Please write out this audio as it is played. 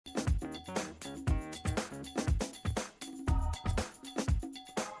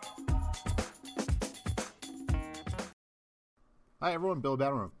Hi everyone, Bill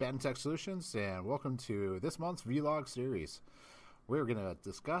Badran of Tech Solutions, and welcome to this month's vlog series. We're going to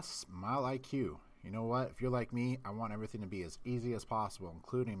discuss MileIQ. You know what? If you're like me, I want everything to be as easy as possible,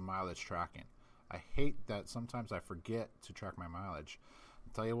 including mileage tracking. I hate that sometimes I forget to track my mileage.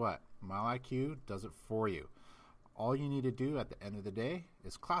 I'll tell you what, MileIQ does it for you. All you need to do at the end of the day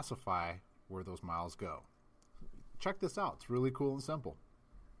is classify where those miles go. Check this out. It's really cool and simple.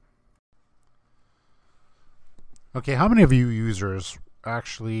 Okay, how many of you users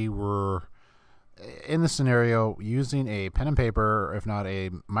actually were in this scenario using a pen and paper, if not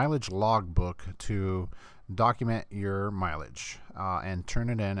a mileage logbook, to document your mileage and turn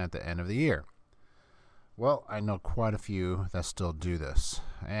it in at the end of the year? Well, I know quite a few that still do this.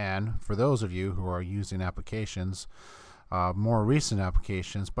 And for those of you who are using applications, more recent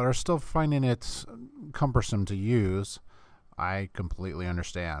applications, but are still finding it cumbersome to use, I completely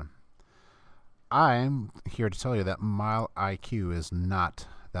understand. I'm here to tell you that MileIQ is not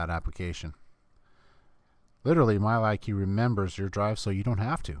that application. Literally, MileIQ remembers your drive so you don't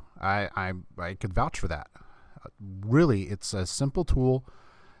have to. I could vouch for that. Really, it's a simple tool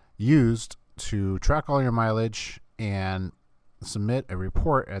used to track all your mileage and submit a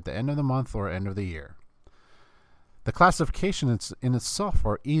report at the end of the month or end of the year. The classifications in itself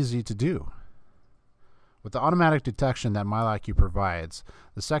are easy to do. With the automatic detection that MileIQ provides,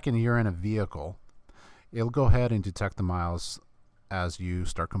 the second you're in a vehicle, it'll go ahead and detect the miles as you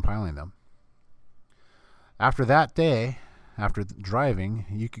start compiling them. After that day, after driving,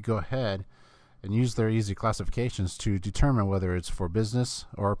 you could go ahead and use their easy classifications to determine whether it's for business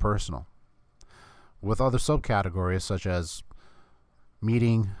or personal, with other subcategories such as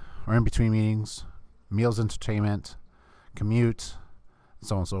meeting or in between meetings, meals, entertainment, commute, and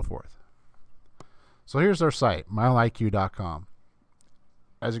so on and so forth. So here's our site, mileiq.com.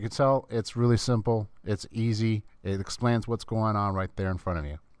 As you can tell, it's really simple. It's easy. It explains what's going on right there in front of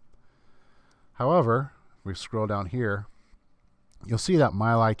you. However, if we scroll down here, you'll see that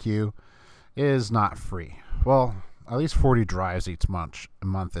MileIQ is not free. Well, at least 40 drives each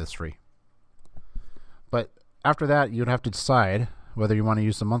month is free. But after that, you'd have to decide whether you want to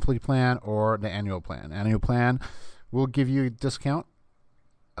use the monthly plan or the annual plan. Annual plan will give you a discount,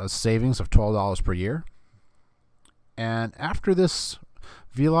 a savings of $12 per year. And after this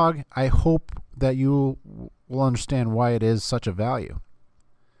vlog, I hope that you will understand why it is such a value.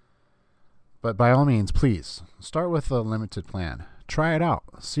 But by all means, please start with a limited plan. Try it out.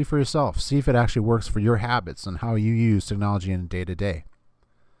 See for yourself. See if it actually works for your habits and how you use technology in day to day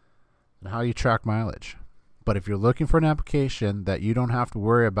and how you track mileage. But if you're looking for an application that you don't have to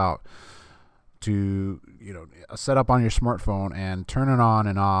worry about to set up on your smartphone and turn it on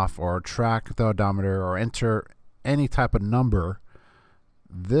and off or track the odometer or enter any type of number,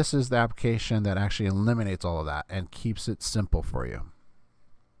 this is the application that actually eliminates all of that and keeps it simple for you.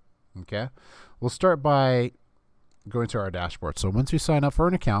 Okay, we'll start by going to our dashboard. So once you sign up for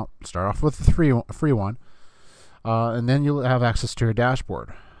an account, start off with a free one, and then you'll have access to your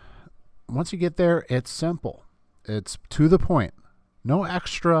dashboard. Once you get there, it's simple. It's to the point. No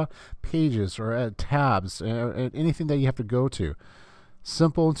extra pages or tabs, anything that you have to go to.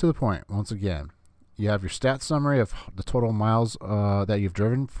 Simple and to the point. Once again, you have your stats summary of the total miles that you've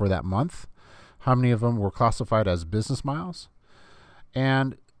driven for that month, how many of them were classified as business miles.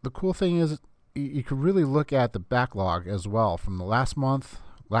 And the cool thing is you can really look at the backlog as well from the last month,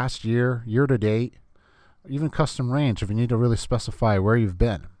 last year, year to date, even custom range if you need to really specify where you've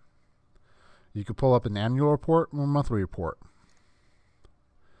been. You could pull up an annual report or monthly report.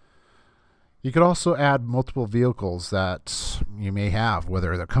 You could also add multiple vehicles that you may have,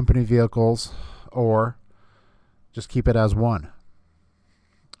 whether they're company vehicles or just keep it as one.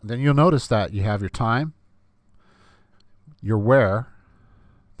 Then you'll notice that you have your time, your where,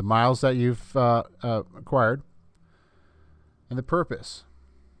 the miles that you've acquired, and the purpose.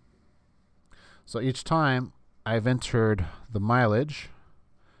 So each time I've entered the mileage,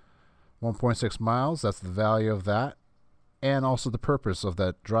 1.6 miles, that's the value of that, and also the purpose of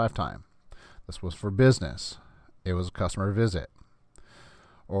that drive time. This was for business. It was a customer visit.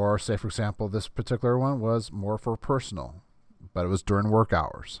 Or say, for example, this particular one was more for personal, but it was during work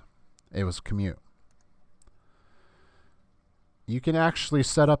hours. It was commute. You can actually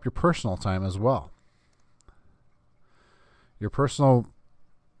set up your personal time as well. Your personal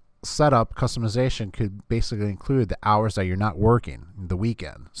setup customization could basically include the hours that you're not working, the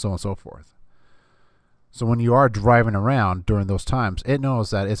weekend, so on and so forth. So when you are driving around during those times, it knows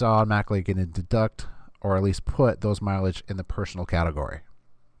that it's automatically going to deduct or at least put those mileage in the personal category.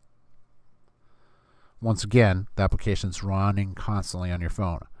 Once again, the application's running constantly on your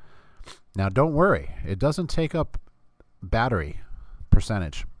phone. Now don't worry, it doesn't take up battery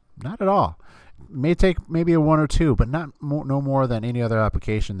percentage. Not at all. It may take maybe a 1 or 2, but no more than any other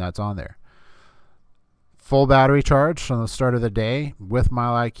application that's on there. Full battery charge from the start of the day with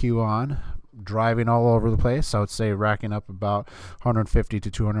MileIQ on, driving all over the place. I would say racking up about 150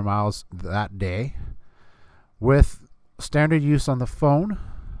 to 200 miles that day. With standard use on the phone,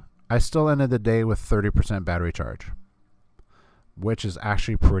 I still ended the day with 30% battery charge, which is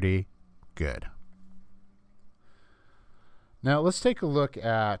actually pretty good. Now let's take a look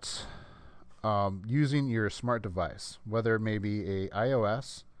at using your smart device, whether it may be a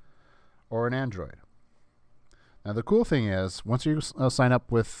iOS or an Android. Now the cool thing is, once you sign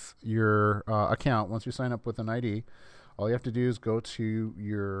up with your account, once you sign up with an ID, all you have to do is go to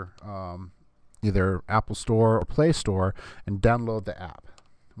your either Apple Store or Play Store and download the app.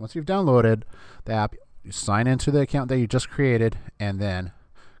 Once you've downloaded the app, you sign into the account that you just created, and then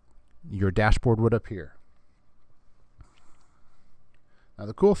your dashboard would appear. Now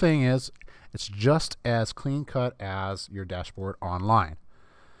the cool thing is, it's just as clean cut as your dashboard online.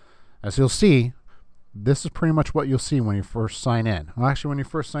 As you'll see, this is pretty much what you'll see when you first sign in. Well, actually, when you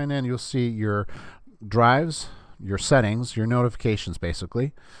first sign in, you'll see your drives, your settings, your notifications,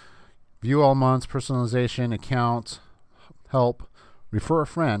 basically. View all months, personalization, account, help, refer a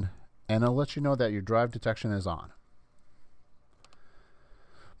friend, and it'll let you know that your drive detection is on.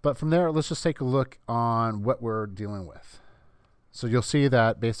 But from there, let's just take a look on what we're dealing with. So you'll see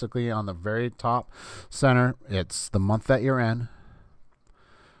that basically on the very top center, it's the month that you're in.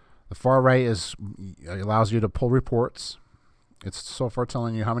 The far right allows you to pull reports. It's so far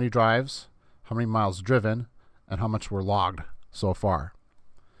telling you how many drives, how many miles driven, and how much were logged so far.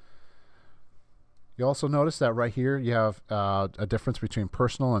 You also notice that right here you have a difference between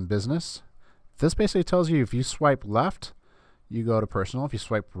personal and business. This basically tells you if you swipe left, you go to personal. If you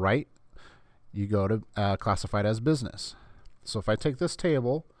swipe right, you go to classified as business. So if I take this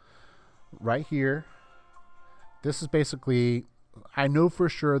table right here, this is basically, I know for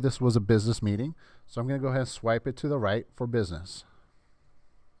sure this was a business meeting, so I'm going to go ahead and swipe it to the right for business.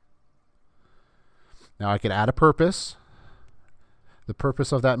 Now I could add a purpose. The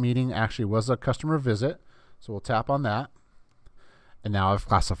purpose of that meeting actually was a customer visit, so we'll tap on that, and now I've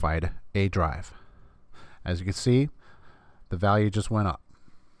classified a drive. As you can see, the value just went up.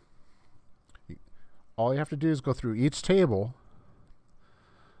 All you have to do is go through each table,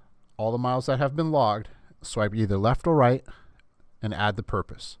 all the miles that have been logged, swipe either left or right, and add the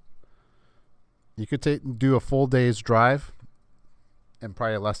purpose. You could do a full day's drive in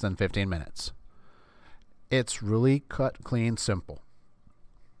probably less than 15 minutes. It's really cut, clean, simple.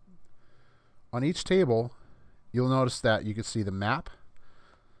 On each table, you'll notice that you can see the map.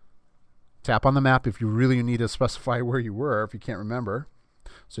 Tap on the map if you really need to specify where you were, if you can't remember.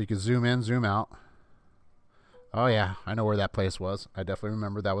 So you can zoom in, zoom out. Oh yeah, I know where that place was. I definitely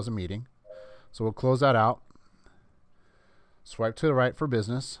remember that was a meeting. So we'll close that out. Swipe to the right for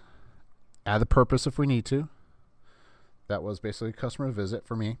business. Add the purpose if we need to. That was basically a customer visit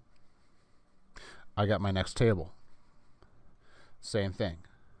for me. I got my next table. Same thing.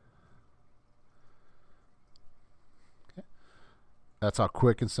 Okay. That's how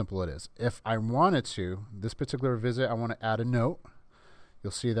quick and simple it is. If I wanted to, this particular visit, I want to add a note.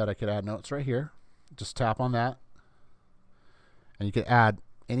 You'll see that I could add notes right here. Just tap on that, and you can add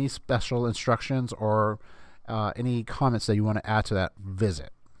any special instructions or any comments that you want to add to that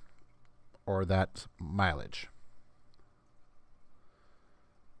visit or that mileage.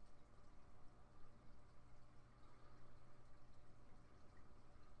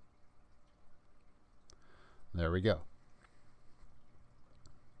 There we go.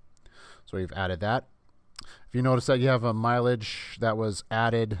 So we've added that. If you notice that you have a mileage that was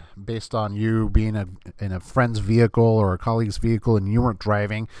added based on you being in a friend's vehicle or a colleague's vehicle and you weren't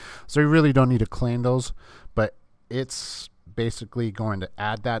driving, so you really don't need to claim those, but it's basically going to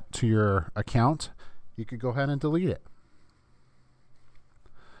add that to your account. You could go ahead and delete it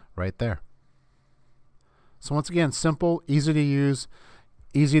right there. So once again, simple, easy to use,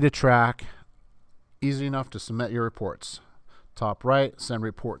 easy to track, easy enough to submit your reports. Top right, send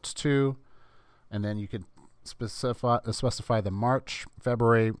reports to, and then you could specify the March,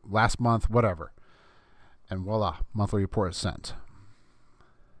 February, last month, whatever. And voila, monthly report is sent.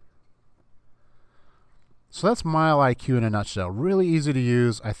 So that's MileIQ in a nutshell. Really easy to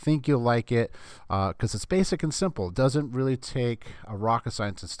use. I think you'll like it because it's basic and simple. It doesn't really take a rocket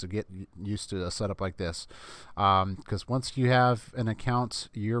scientist to get used to a setup like this. Because once you have an account,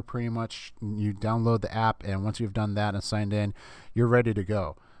 you're pretty much, you download the app, and once you've done that and signed in, you're ready to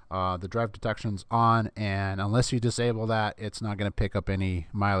go. The drive detection's on, and unless you disable that, it's not going to pick up any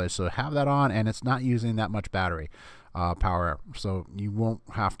mileage. So have that on, and it's not using that much battery. power, so you won't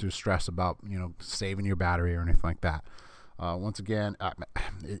have to stress about saving your battery or anything like that. Once again,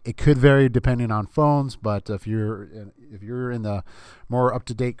 it could vary depending on phones, but if you're in the more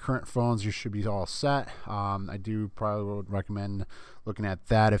up-to-date current phones, you should be all set. I do probably would recommend looking at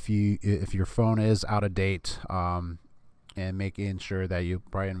that if your phone is out of date, and making sure that you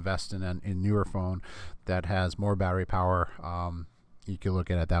probably invest in a newer phone that has more battery power. You can look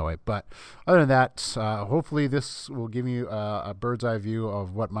at it that way. But other than that, hopefully this will give you a bird's eye view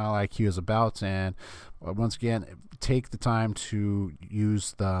of what MileIQ is about. And once again, take the time to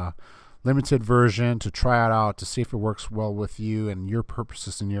use the limited version to try it out, to see if it works well with you and your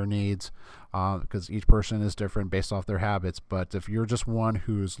purposes and your needs, because each person is different based off their habits. But if you're just one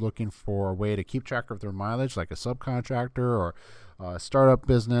who's looking for a way to keep track of their mileage, like a subcontractor or a startup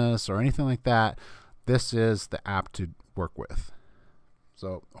business or anything like that, this is the app to work with.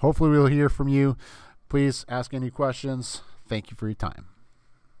 So hopefully we'll hear from you. Please ask any questions. Thank you for your time.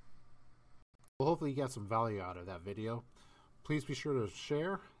 Well, hopefully you got some value out of that video. Please be sure to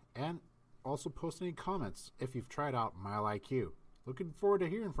share and also post any comments if you've tried out MileIQ. Looking forward to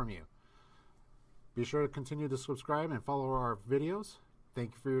hearing from you. Be sure to continue to subscribe and follow our videos.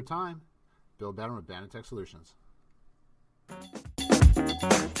 Thank you for your time. Bill Badran with Badran Tech Solutions.